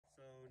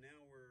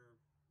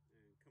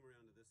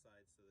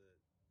side so that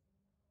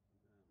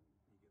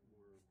you get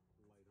more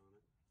light on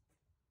it.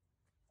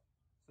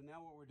 So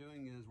now what we're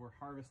doing is we're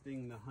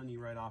harvesting the honey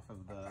right off the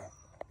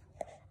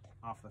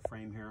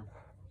frame here.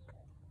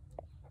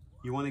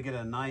 You want to get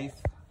a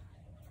knife.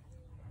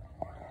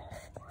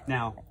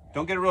 Now,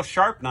 don't get a real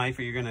sharp knife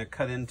or you're going to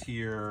cut into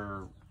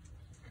your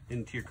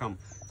comb.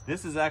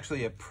 This is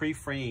actually a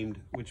pre-framed,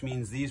 which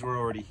means these were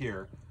already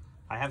here.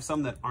 I have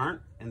some that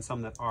aren't and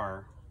some that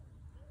are.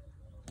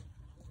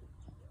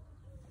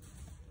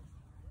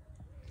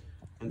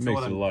 And it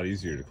makes it a lot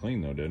easier to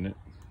clean though, doesn't it?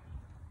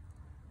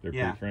 They're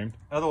pre-framed.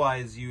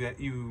 Otherwise,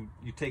 you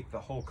take the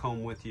whole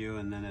comb with you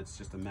and then it's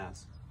just a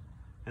mess.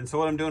 And so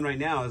what I'm doing right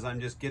now is I'm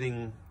just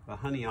getting the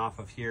honey off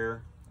of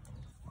here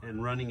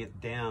and running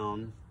it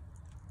down.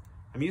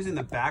 I'm using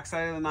the back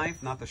side of the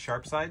knife, not the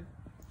sharp side,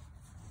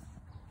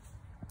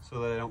 so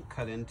that I don't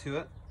cut into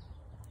it.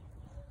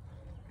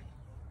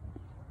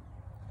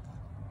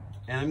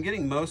 And I'm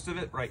getting most of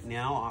it right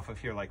now off of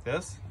here like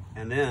this.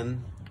 And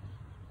then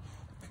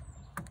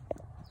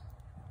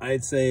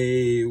I'd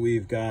say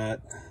we've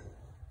got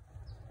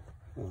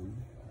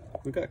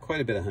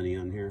quite a bit of honey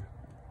on here.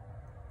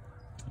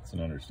 That's an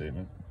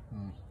understatement.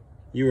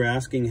 You were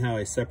asking how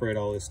I separate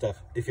all this stuff.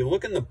 If you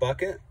look in the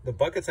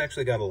bucket's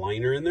actually got a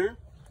liner in there,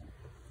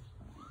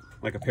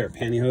 like a pair of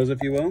pantyhose,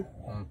 if you will.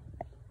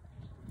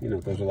 You know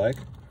what those are like?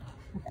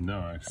 No,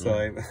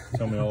 actually. So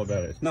tell me all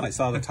about it. No, I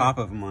saw the top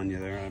of them on you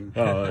there.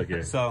 Oh,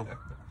 okay. So,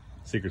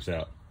 secret's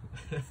out.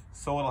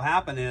 So what'll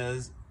happen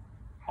is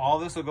all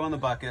this will go in the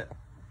bucket.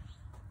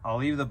 I'll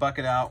leave the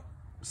bucket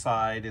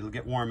outside. It'll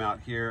get warm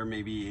out here,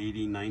 maybe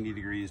 80, 90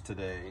 degrees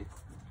today.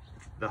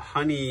 The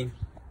honey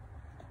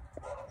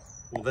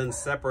will then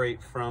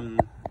separate from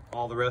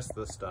all the rest of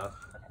the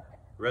stuff.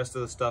 The rest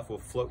of the stuff will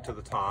float to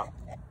the top.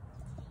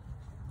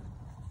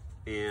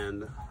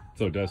 And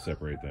so it does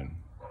separate then?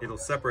 It'll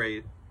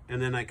separate,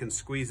 and then I can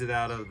squeeze it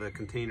out of the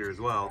container as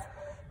well.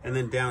 And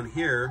then down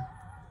here,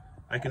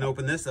 I can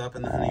open this up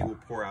and the honey will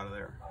pour out of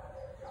there.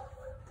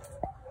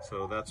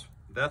 So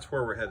that's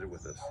where we're headed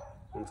with this,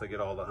 once I get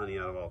all the honey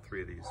out of all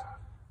three of these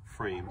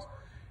frames.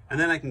 And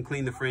then I can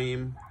clean the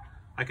frame.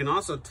 I can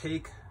also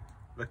take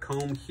the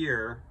comb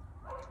here,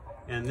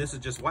 and this is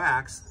just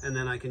wax, and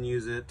then I can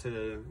use it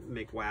to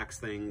make wax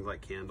things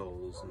like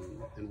candles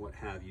and what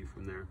have you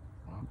from there.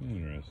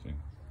 Interesting.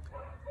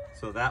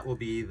 So that will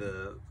be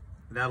the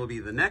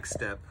next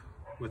step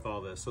with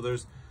all this. So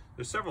there's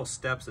several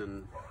steps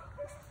in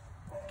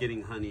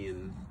getting honey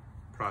and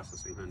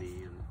processing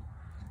honey and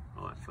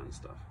all that fun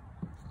stuff.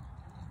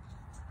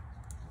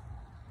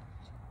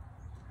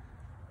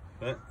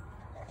 But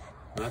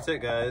that's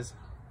it, guys.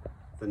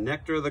 The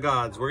nectar of the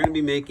gods. We're going to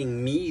be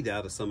making mead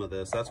out of some of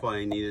this. That's why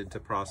I needed to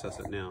process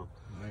it now.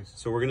 Nice.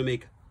 So we're going to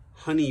make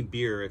honey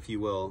beer, if you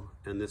will,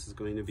 and this is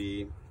going to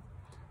be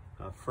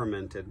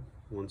fermented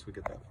once we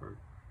get that far.